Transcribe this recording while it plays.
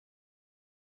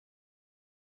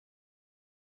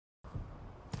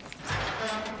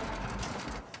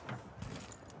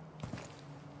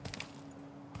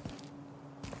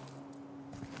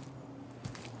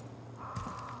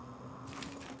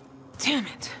Damn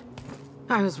it.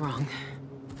 I was wrong.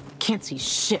 Can't see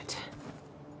shit.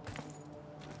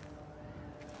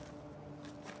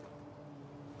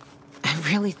 I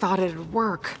really thought it'd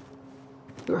work.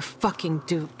 We were fucking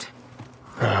duped.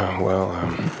 At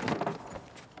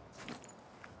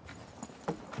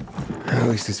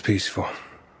least it's peaceful.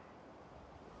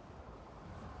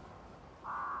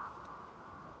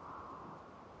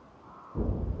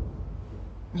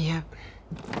 Yep.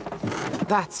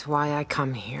 That's why I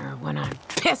come here when I'm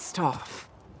pissed off.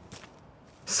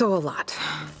 So a lot,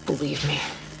 believe me.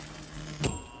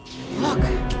 Look!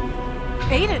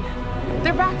 Aiden!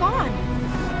 They're back on!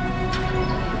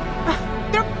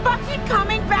 They're fucking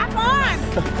coming back on!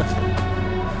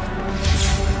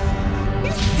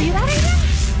 You see that, Aiden?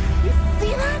 You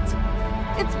see that?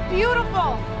 It's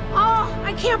beautiful! Oh,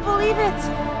 I can't believe it!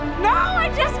 No, I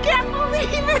just can't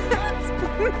believe it!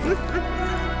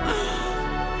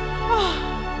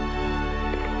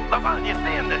 Lavon, you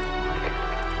seeing this?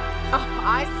 Oh,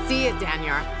 I see it,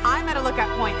 Daniel. I'm at a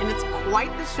lookout point, and it's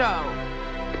quite the show.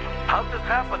 How'd this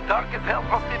happen? Dark as hell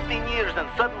for 15 years, and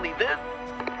suddenly this?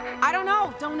 I don't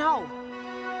know.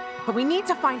 But we need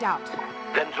to find out.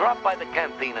 Then drop by the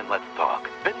canteen and let's talk.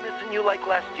 Been missing you like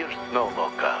last year's snow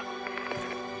loca.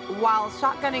 While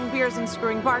shotgunning beers and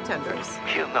screwing bartenders.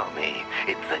 You know me.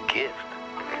 It's a gift.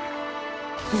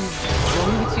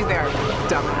 We'll meet you there,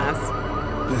 dumbass.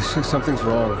 Something's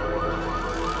wrong.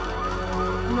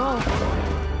 No.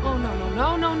 Oh,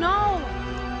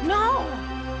 no.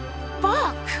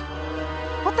 Fuck!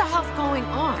 What the hell's going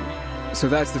on? So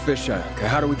that's the fisheye. Okay,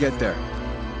 how do we get there?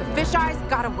 The fisheye's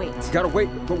gotta wait. Gotta wait,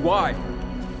 but why?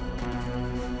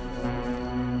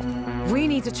 We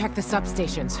need to check the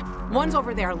substations. One's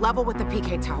over there, level with the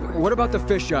PK tower. What about the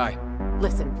fisheye?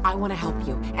 Listen, I want to help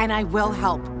you, and I will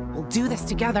help. We'll do this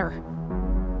together.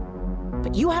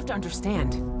 But you have to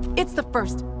understand, it's the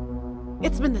first.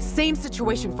 It's been the same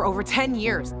situation for over 10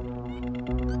 years.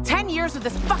 10 years of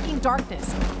this fucking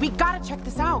darkness. We gotta check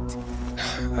this out.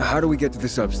 How do we get to the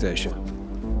substation?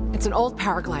 It's an old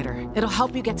paraglider. It'll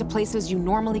help you get to places you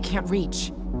normally can't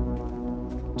reach.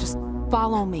 Just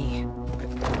follow me.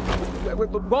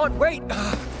 Wait!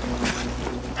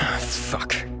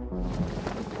 Fuck.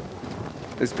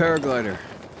 This paraglider,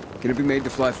 can it be made to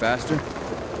fly faster?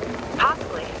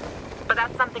 Possibly. But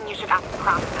that's something you should ask the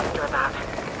crossmaster about.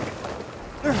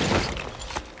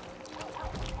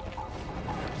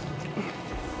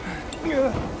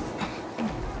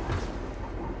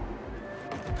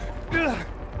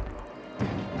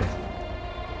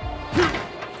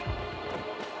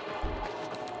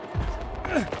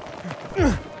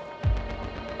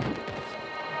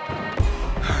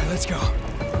 Alright, let's go.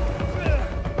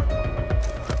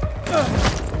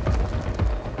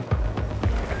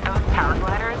 Those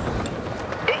paragliders?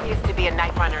 It used to be a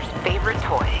Night Runner's favorite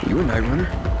toy. You a Night Runner?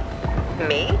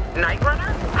 Me? Night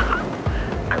Runner?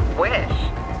 I wish.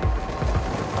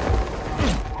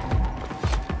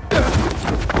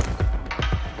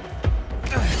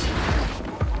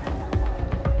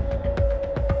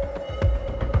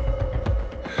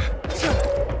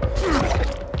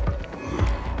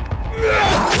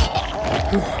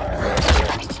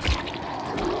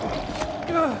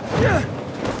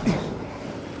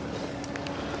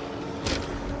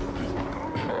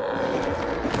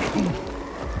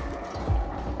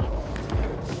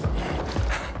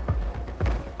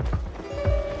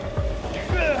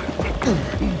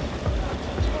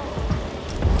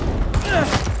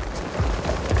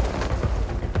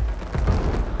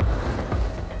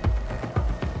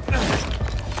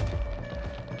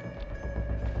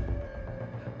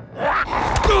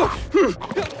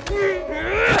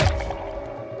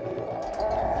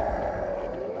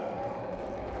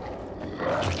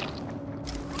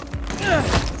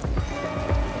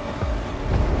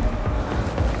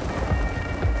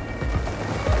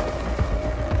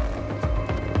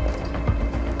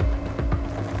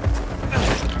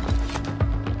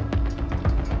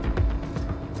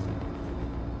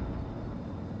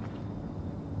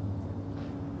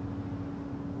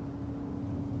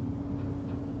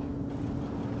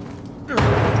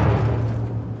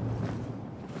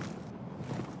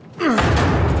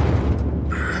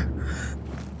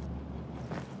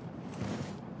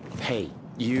 Hey,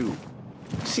 you.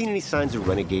 Seen any signs of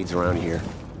renegades around here?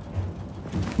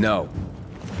 No.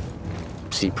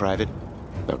 See, Private?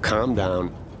 Now calm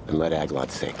down and let Aglot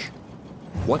think.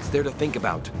 What's there to think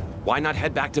about? Why not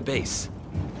head back to base?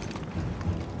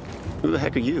 Who the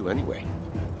heck are you, anyway?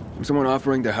 I'm someone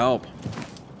offering to help.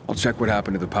 I'll check what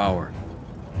happened to the power.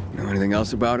 You know anything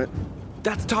else about it?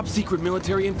 That's top secret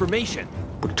military information.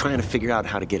 We're trying to figure out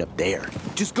how to get up there.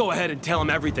 Just go ahead and tell him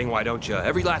everything, why don't you?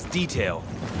 Every last detail.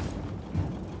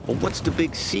 Well, what's the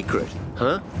big secret,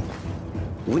 huh?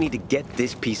 We need to get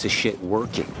this piece of shit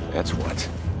working, that's what.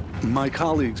 My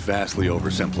colleague's vastly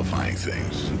oversimplifying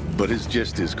things, but his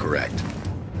gist is correct.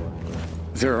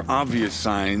 There are obvious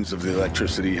signs of the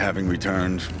electricity having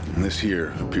returned, and this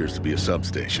here appears to be a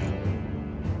substation.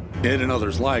 It and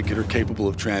others like it are capable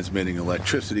of transmitting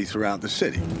electricity throughout the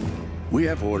city. We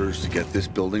have orders to get this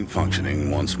building functioning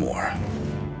once more.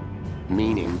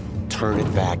 Meaning, turn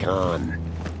it back on.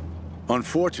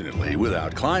 Unfortunately,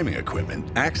 without climbing equipment,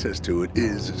 access to it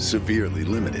is severely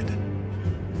limited.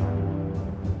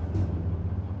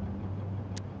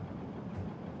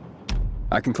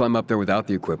 I can climb up there without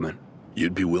the equipment.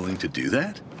 You'd be willing to do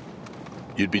that?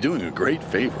 You'd be doing a great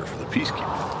favor for the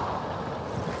Peacekeeper.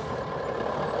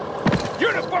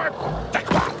 Uniform!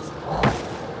 Techland!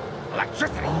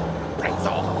 Electricity brings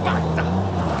all the fun.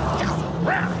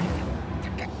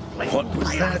 What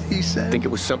was that he I said? think it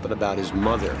was something about his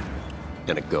mother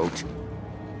and a goat.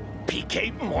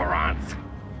 PK morons!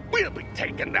 We'll be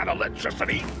taking that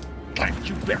electricity. Thank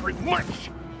you very much.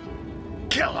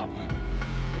 Kill him.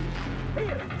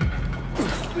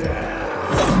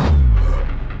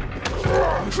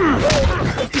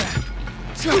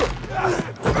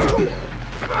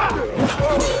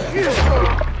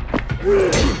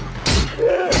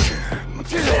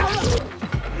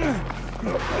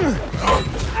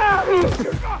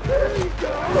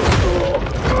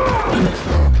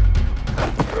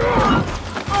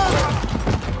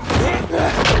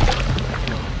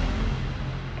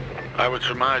 I would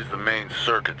surmise the main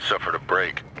circuit suffered a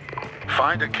break.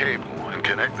 Find a cable and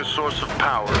connect the source of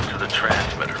power to the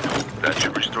transmitter. That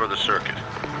should restore the circuit.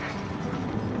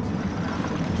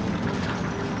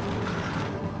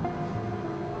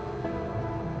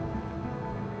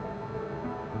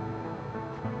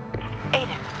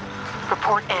 Aiden,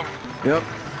 report in. Yep,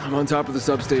 I'm on top of the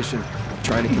substation,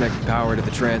 trying to connect the power to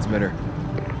the transmitter.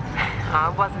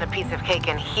 It wasn't a piece of cake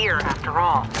in here after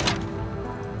all.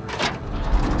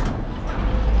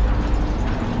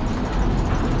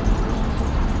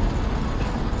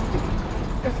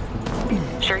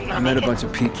 Sure you're gonna I met a make bunch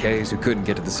of PKs who couldn't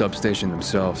get to the substation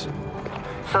themselves.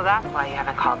 So that's why you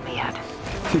haven't called me yet.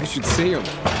 You should see them.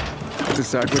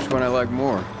 Decide which one I like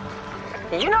more.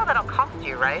 You know that'll cost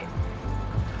you, right?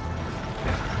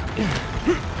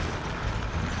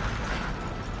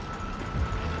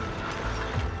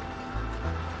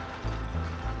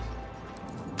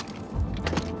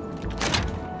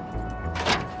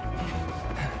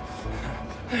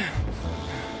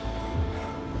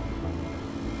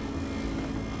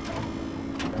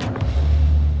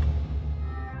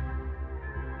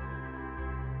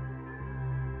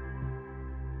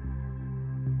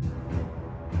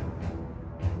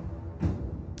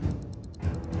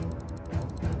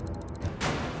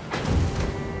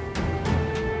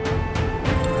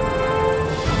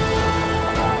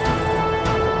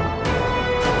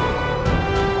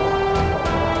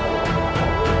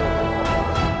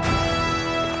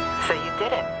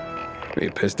 Are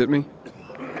you pissed at me?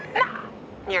 Nah,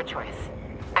 your choice.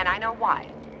 And I know why.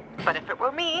 But if it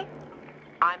were me,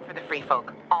 I'm for the free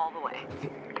folk all the way.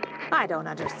 I don't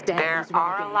understand. There these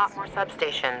are a renegades. lot more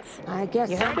substations. I guess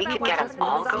If we could get us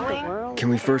all going. Can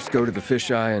we first go to the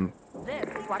fisheye and...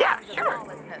 Yeah, sure.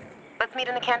 Let's meet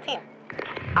in the canteen.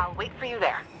 I'll wait for you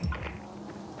there.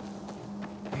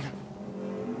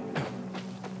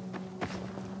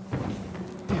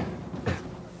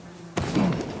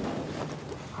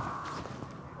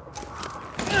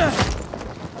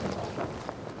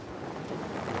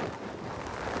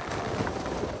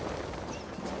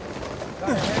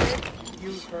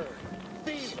 You've heard.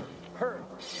 Fever, hurt,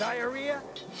 diarrhea?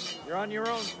 You're on your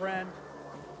own, friend.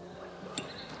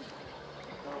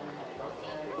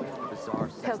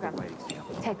 Pilgrim,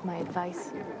 take my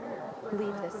advice.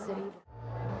 Leave this city.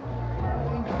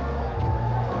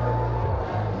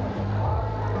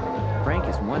 Frank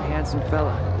is one handsome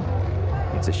fella.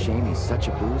 It's a shame he's such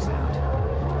a booze hound.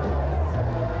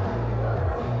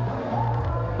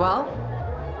 Well?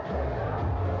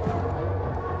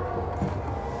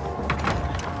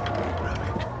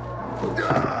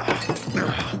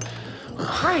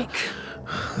 Frank!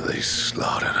 They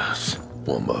slaughtered us,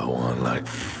 one by one, like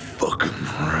fucking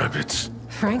rabbits.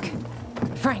 Frank?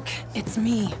 Frank, it's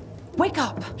me. Wake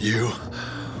up! You?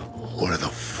 What the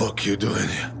fuck you doing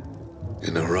here?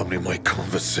 Interrupting my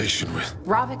conversation with...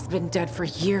 Rovik's been dead for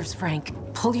years, Frank.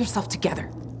 Pull yourself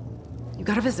together. You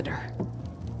got a visitor.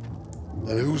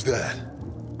 And who's that?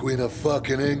 Queen of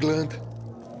fucking England?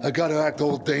 I gotta act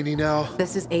old Daney now?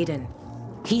 This is Aiden.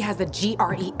 He has the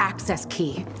GRE access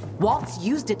key. Walt's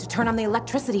used it to turn on the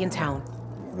electricity in town.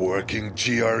 Working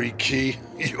GRE key?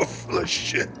 You're full of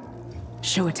shit.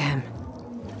 Show it to him.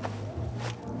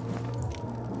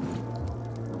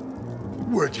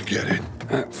 Where'd you get it?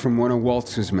 From one of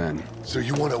Waltz's men. So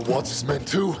you one of Waltz's men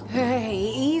too? Hey,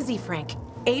 easy, Frank.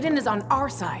 Aiden is on our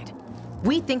side.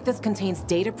 We think this contains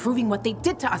data proving what they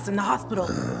did to us in the hospital.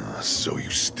 So you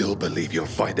still believe you'll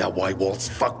find out why Waltz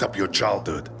fucked up your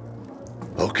childhood?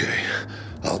 Okay,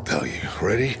 I'll tell you.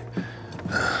 Ready?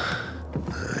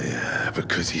 Yeah,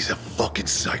 because he's a fucking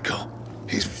psycho.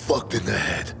 He's fucked in the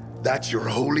head. That's your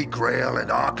Holy Grail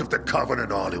and Ark of the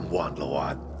Covenant all in one,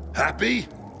 Lawan. Happy?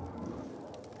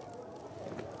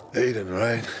 Aiden,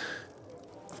 right?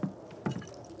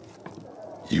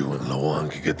 You and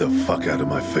Lawan can get the fuck out of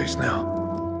my face now.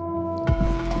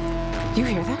 You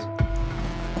hear that?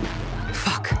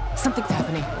 Fuck, something's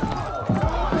happening.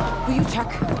 Will you check?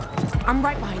 I'm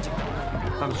right behind you.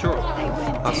 I'm sure.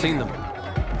 I've seen them.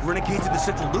 Renegades in the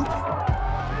Central Loop?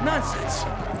 Nonsense.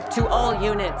 To all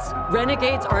units,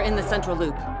 renegades are in the Central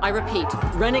Loop. I repeat,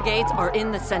 renegades are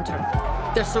in the center.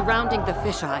 They're surrounding the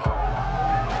fisheye.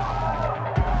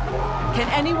 Can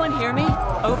anyone hear me?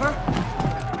 Over?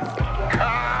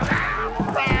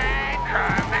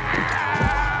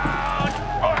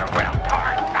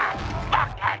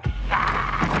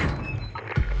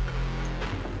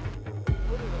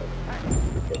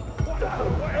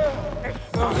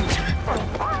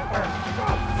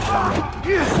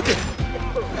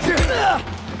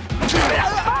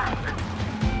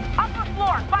 Upper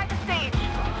floor, by the stage.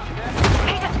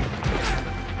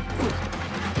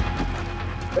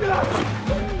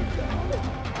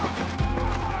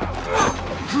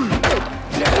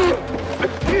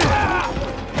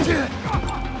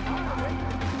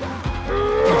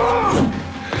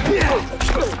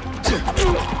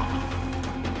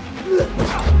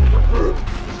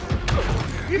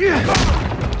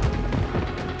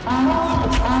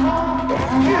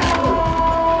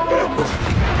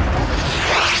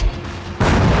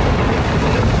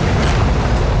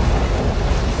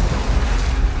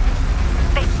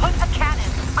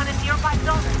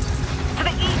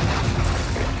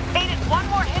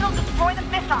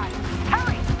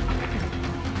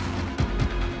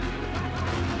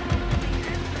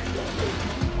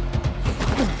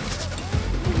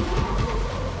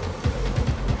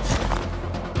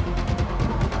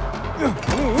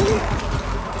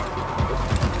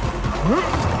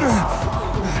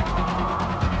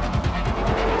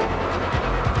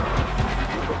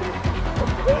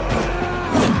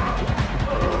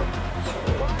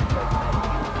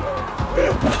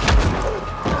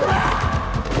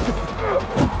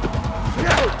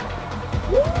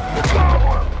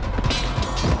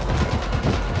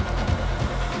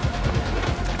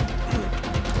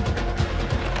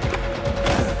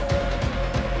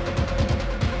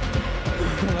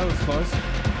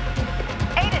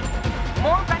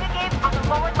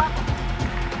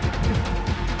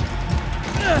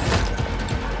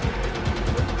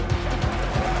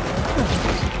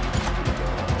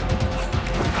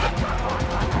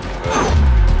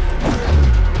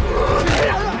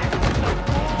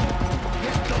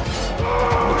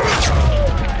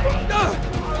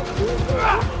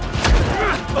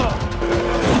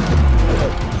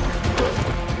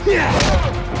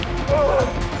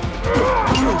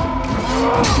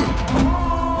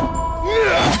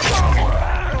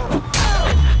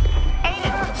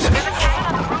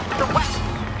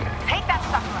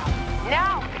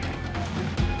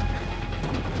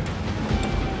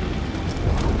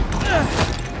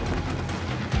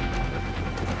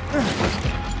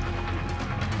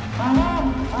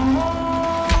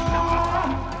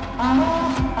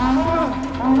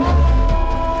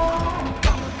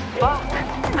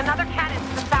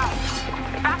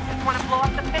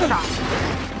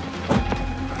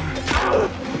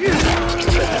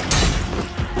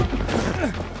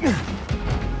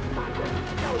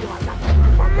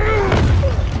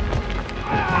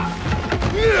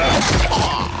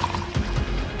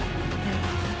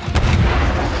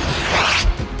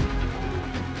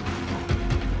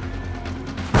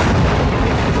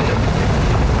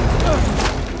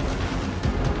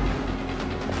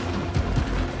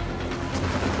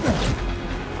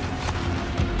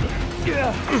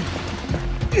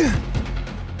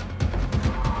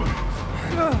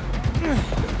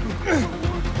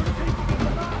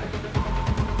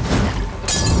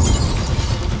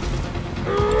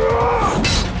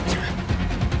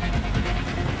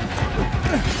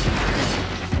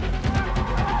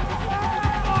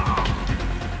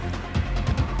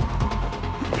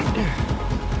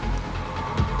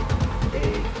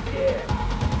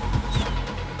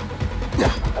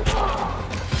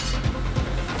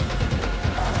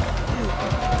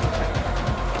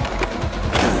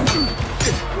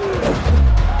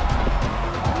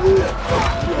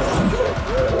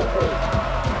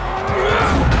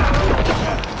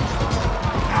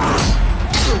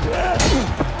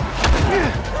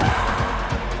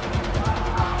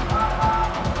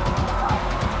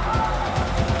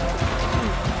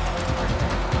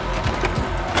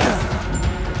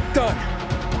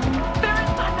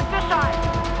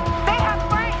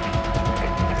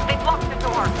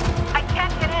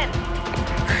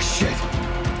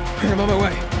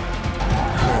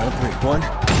 1, 2.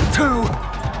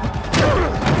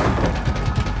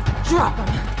 Drop him.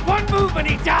 One move and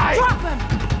he dies! Drop him!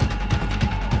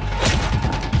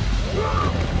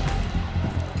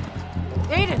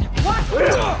 Aiden, what?